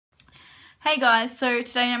Hey guys, so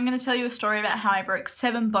today I'm going to tell you a story about how I broke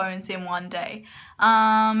 7 bones in one day.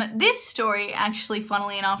 This story actually,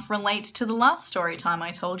 funnily enough, relates to the last story time I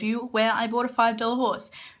told you where I bought a $5 horse.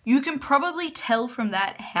 You can probably tell from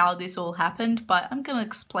that how this all happened, but I'm going to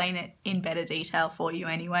explain it in better detail for you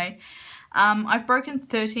anyway. I've broken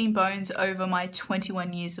 13 bones over my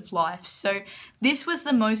 21 years of life, so this was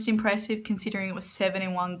the most impressive considering it was 7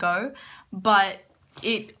 in one go, but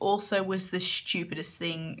it also was the stupidest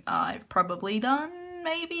thing I've probably done,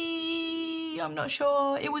 maybe, I'm not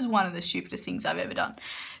sure. It was one of the stupidest things I've ever done.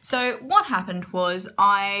 So what happened was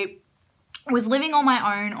I was living on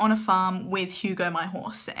my own on a farm with Hugo, my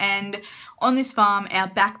horse, and on this farm our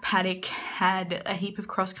back paddock had a heap of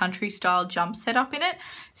cross-country style jumps set up in it,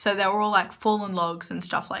 so they were all like fallen logs and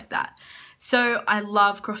stuff like that. So I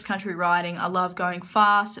love cross-country riding, I love going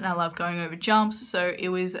fast, and I love going over jumps, so it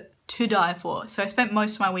was to die for. So I spent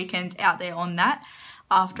most of my weekends out there on that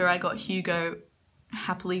after I got Hugo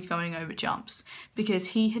happily going over jumps because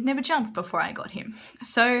he had never jumped before I got him.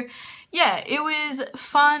 So yeah, it was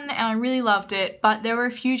fun and I really loved it, but there were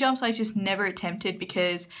a few jumps I just never attempted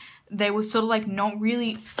because they were sort of like not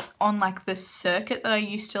really on like the circuit that I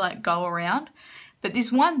used to like go around. But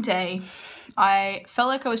this one day, I felt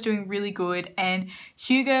like I was doing really good and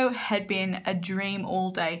Hugo had been a dream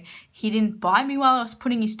all day. He didn't bite me while I was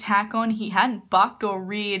putting his tack on. He hadn't bucked or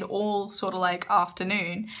reared all sort of like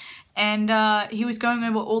afternoon. And he was going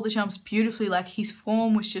over all the jumps beautifully, like his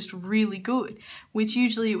form was just really good, which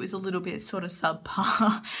usually it was a little bit sort of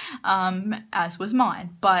subpar, as was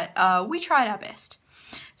mine. But we tried our best.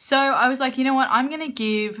 So I was like, you know what, I'm going to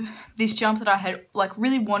give this jump that I had like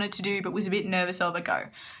really wanted to do but was a bit nervous of a go.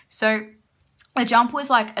 So the jump was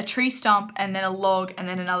like a tree stump and then a log and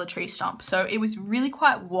then another tree stump. So it was really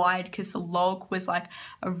quite wide because the log was like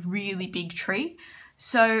a really big tree.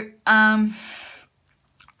 So I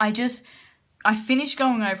finished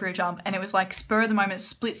going over a jump and it was like spur of the moment,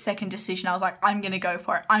 split second decision. I was like, I'm going to go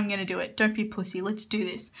for it. I'm going to do it. Don't be a pussy. Let's do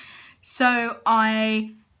this. So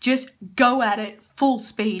I just go at it full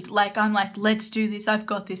speed. Like, I'm like, let's do this. I've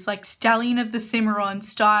got this, like Stallion of the Cimarron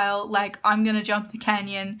style. Like, I'm going to jump the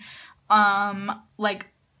canyon. Like,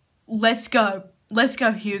 let's go. Let's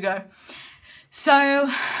go, Hugo. So,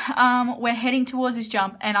 we're heading towards this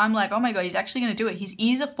jump and I'm like, oh my God, he's actually going to do it. His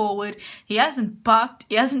ears are forward. He hasn't bucked.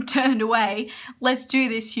 He hasn't turned away. Let's do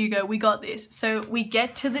this, Hugo. We got this. So we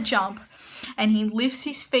get to the jump and he lifts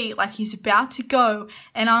his feet like he's about to go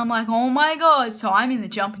and I'm like, oh my God. So I'm in the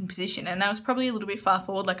jumping position and that was probably a little bit far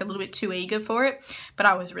forward, like a little bit too eager for it, but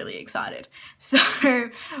I was really excited. So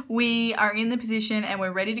we are in the position and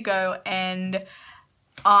we're ready to go and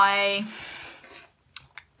I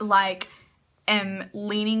like am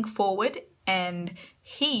leaning forward and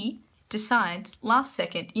he decides last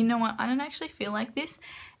second, you know what, I don't actually feel like this,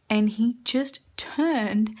 and he just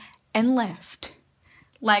turned and left.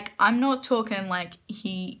 Like, I'm not talking like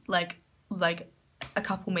he like a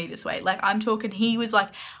couple meters away, like I'm talking he was like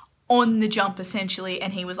on the jump essentially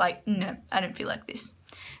and he was like, no, I don't feel like this,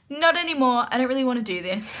 not anymore, I don't really want to do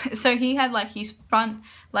this. So he had like his front,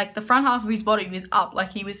 like the front half of his body was up,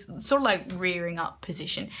 like he was sort of like rearing up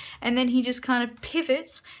position, and then he just kind of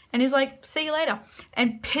pivots and is like, see you later,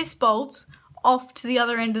 and piss bolts off to the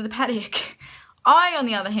other end of the paddock. I, on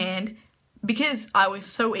the other hand, because I was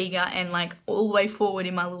so eager and like all the way forward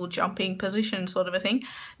in my little jumping position sort of a thing,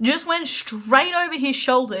 just went straight over his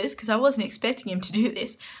shoulders because I wasn't expecting him to do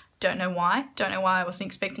this. Don't know why. Don't know why I wasn't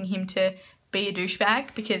expecting him to be a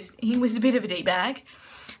douchebag because he was a bit of a D-bag.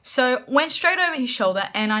 So went straight over his shoulder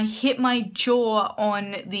and I hit my jaw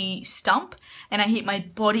on the stump and I hit my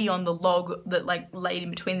body on the log that like laid in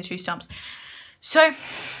between the two stumps. So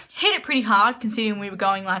hit it pretty hard considering we were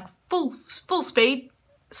going like full speed.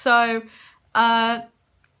 So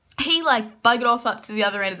he like buggered off up to the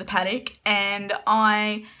other end of the paddock and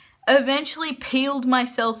I eventually peeled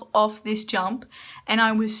myself off this jump and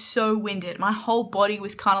I was so winded. My whole body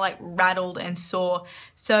was kind of like rattled and sore.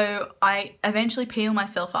 So I eventually peel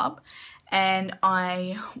myself up and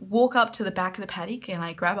I walk up to the back of the paddock and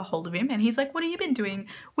I grab a hold of him and he's like, what have you been doing?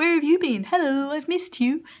 Where have you been? Hello, I've missed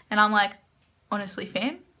you. And I'm like, honestly,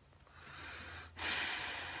 fam.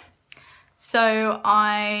 So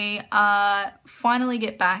I finally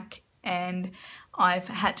get back and I've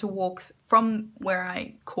had to walk from where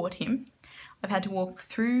I caught him. I've had to walk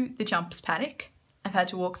through the jumps paddock. I've had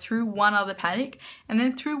to walk through one other paddock and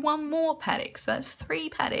then through one more paddock. So that's 3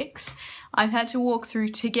 paddocks I've had to walk through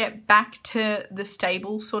to get back to the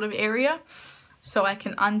stable sort of area so I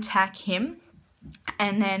can untack him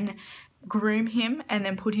and then groom him and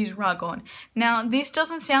then put his rug on. Now, this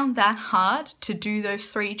doesn't sound that hard to do those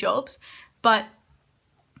 3 jobs, but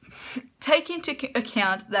take into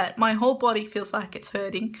account that my whole body feels like it's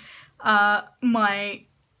hurting. My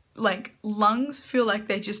like lungs feel like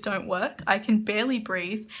they just don't work. I can barely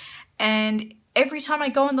breathe, and every time I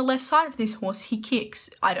go on the left side of this horse, he kicks.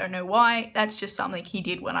 I don't know why. That's just something he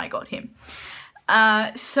did when I got him.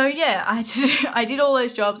 So yeah, I did all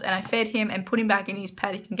those jobs, and I fed him and put him back in his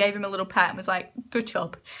paddock and gave him a little pat and was like, good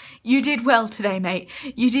job. You did well today, mate.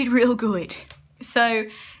 You did real good. So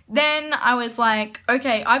then I was like,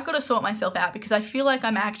 okay, I've got to sort myself out because I feel like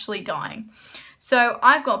I'm actually dying. So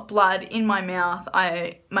I've got blood in my mouth.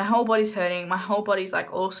 My whole body's hurting. My whole body's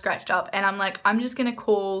like all scratched up, and I'm like, I'm just going to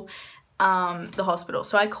call the hospital.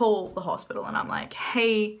 So I call the hospital and I'm like,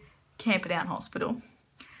 hey, Camperdown Hospital.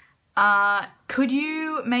 Could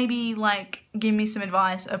you maybe like give me some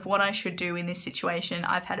advice of what I should do in this situation?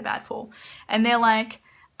 I've had a bad fall. And they're like,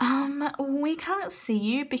 we can't see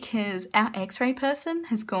you because our x-ray person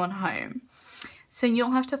has gone home. So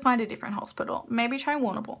you'll have to find a different hospital. Maybe try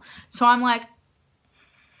Warrnambool. So I'm like,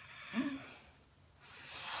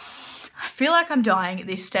 I feel like I'm dying at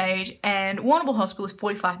this stage, and Warrnambool Hospital is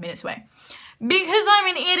 45 minutes away. Because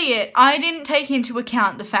I'm an idiot, I didn't take into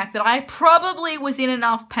account the fact that I probably was in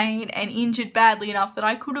enough pain and injured badly enough that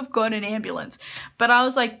I could have got an ambulance. But I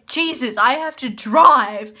was like, Jesus, I have to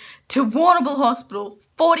drive to Warrnambool Hospital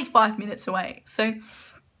 45 minutes away. So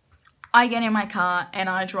I get in my car and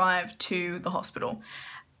I drive to the hospital.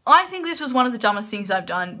 I think this was one of the dumbest things I've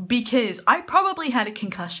done because I probably had a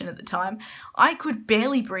concussion at the time. I could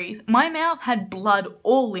barely breathe. My mouth had blood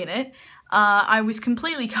all in it. I was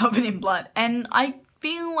completely covered in blood, and I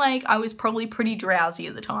feel like I was probably pretty drowsy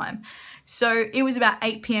at the time. So it was about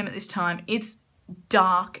 8 p.m. at this time. It's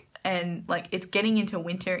dark, and like it's getting into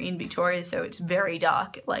winter in Victoria, so it's very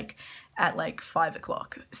dark, like at like 5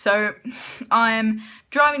 o'clock. So I'm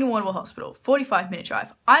driving to Warrnambool Hospital, 45-minute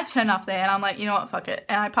drive. I turn up there and I'm like, you know what, fuck it.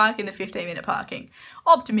 And I park in the 15-minute parking,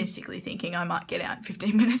 optimistically thinking I might get out in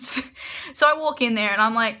 15 minutes. So I walk in there and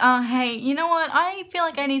I'm like, hey, you know what? I feel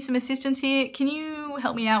like I need some assistance here. Can you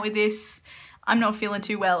help me out with this? I'm not feeling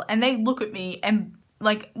too well. And they look at me and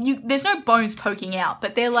like, there's no bones poking out,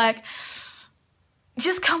 but they're like,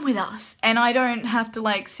 just come with us. And I don't have to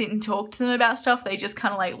like sit and talk to them about stuff. They just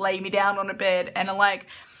kind of like lay me down on a bed and are like,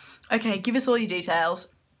 okay, give us all your details.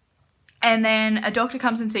 And then a doctor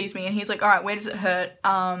comes and sees me and he's like, all right, where does it hurt?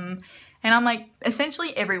 And I'm like,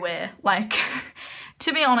 essentially everywhere. Like,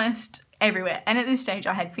 to be honest, everywhere. And at this stage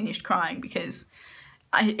I had finished crying because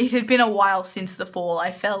it had been a while since the fall.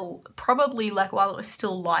 I fell probably like while it was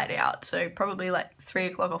still light out, so probably like 3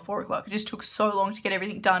 o'clock or 4 o'clock. It just took so long to get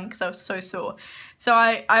everything done because I was so sore. So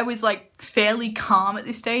I was like fairly calm at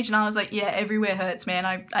this stage, and I was like, yeah, everywhere hurts, man.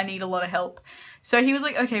 I need a lot of help. So he was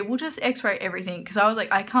like, okay, we'll just x-ray everything, because I was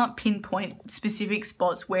like, I can't pinpoint specific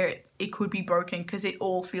spots where it could be broken because it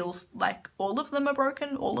all feels like all of them are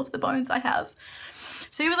broken, all of the bones I have.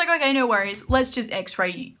 So he was like, okay, no worries, let's just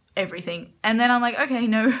x-ray everything. And then I'm like, okay,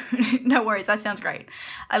 no worries, that sounds great.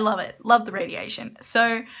 I love it, love the radiation.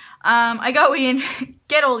 So I go in,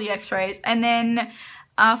 get all the x-rays, and then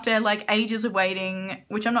after like ages of waiting,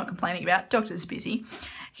 which I'm not complaining about, doctor's busy,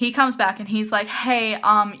 he comes back and he's like, hey,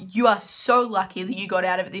 you are so lucky that you got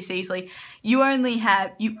out of it this easily. You only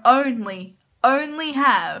have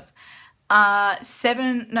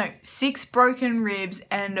 6 broken ribs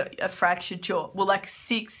and a fractured jaw. Well, like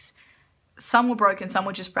 6, some were broken, some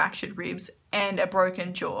were just fractured ribs and a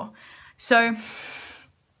broken jaw. So,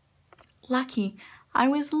 lucky. I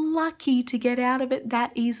was lucky to get out of it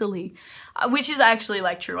that easily. Which is actually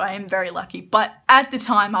like true, I am very lucky. But at the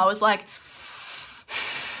time I was like,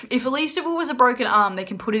 if at least if it was a broken arm, they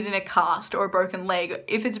can put it in a cast, or a broken leg.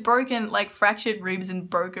 If it's broken, like fractured ribs and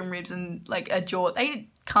broken ribs and like a jaw, they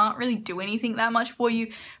can't really do anything that much for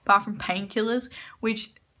you apart from painkillers,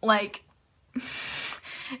 which like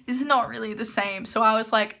is not really the same. So I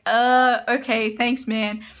was like, okay, thanks,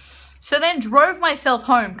 man. So then drove myself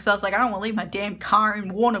home because I was like, I don't want to leave my damn car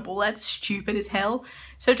in Warrnambool. That's stupid as hell.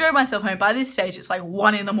 So I drove myself home. By this stage, it's like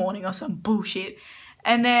 1 in the morning or some bullshit.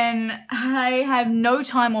 And then I have no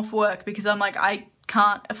time off work because I'm like, I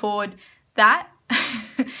can't afford that.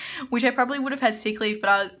 Which I probably would have had sick leave,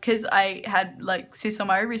 but because I had like cysts on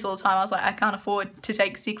my ovaries all the time, I was like, I can't afford to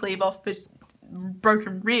take sick leave off for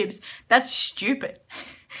broken ribs. That's stupid.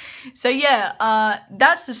 So yeah,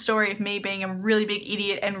 that's the story of me being a really big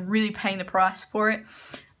idiot and really paying the price for it.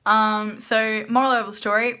 So moral of the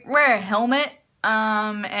story, wear a helmet.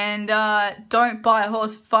 And don't buy a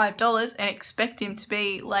horse for $5 and expect him to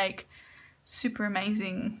be like super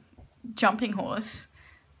amazing jumping horse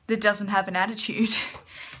that doesn't have an attitude.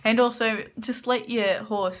 And also just let your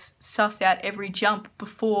horse suss out every jump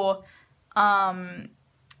before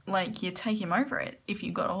like, you take him over it if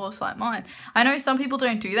you've got a horse like mine. I know some people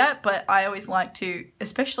don't do that, but I always like to,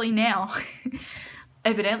 especially now,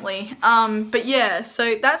 evidently. But yeah,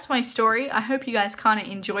 so that's my story. I hope you guys kind of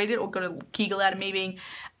enjoyed it or got a giggle out of me being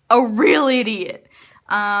a real idiot.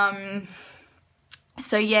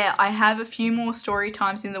 So yeah, I have a few more story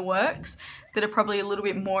times in the works that are probably a little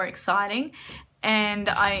bit more exciting. And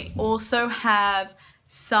I also have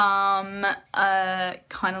some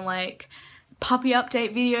kind of like puppy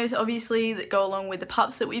update videos, obviously, that go along with the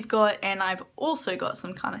pups that we've got. And I've also got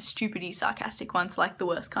some kind of stupidly sarcastic ones like the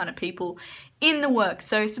worst kind of people in the works.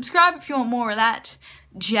 So subscribe if you want more of that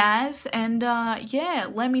jazz, and yeah,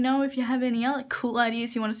 let me know if you have any other cool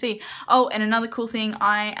ideas you want to see. Oh, and another cool thing,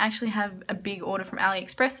 I actually have a big order from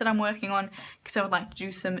AliExpress that I'm working on because I would like to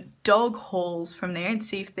do some dog hauls from there and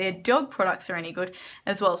see if their dog products are any good,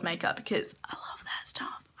 as well as makeup, because I love that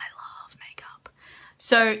stuff. I love makeup.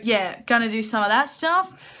 So yeah, gonna do some of that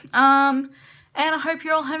stuff. And I hope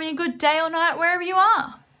you're all having a good day or night wherever you are.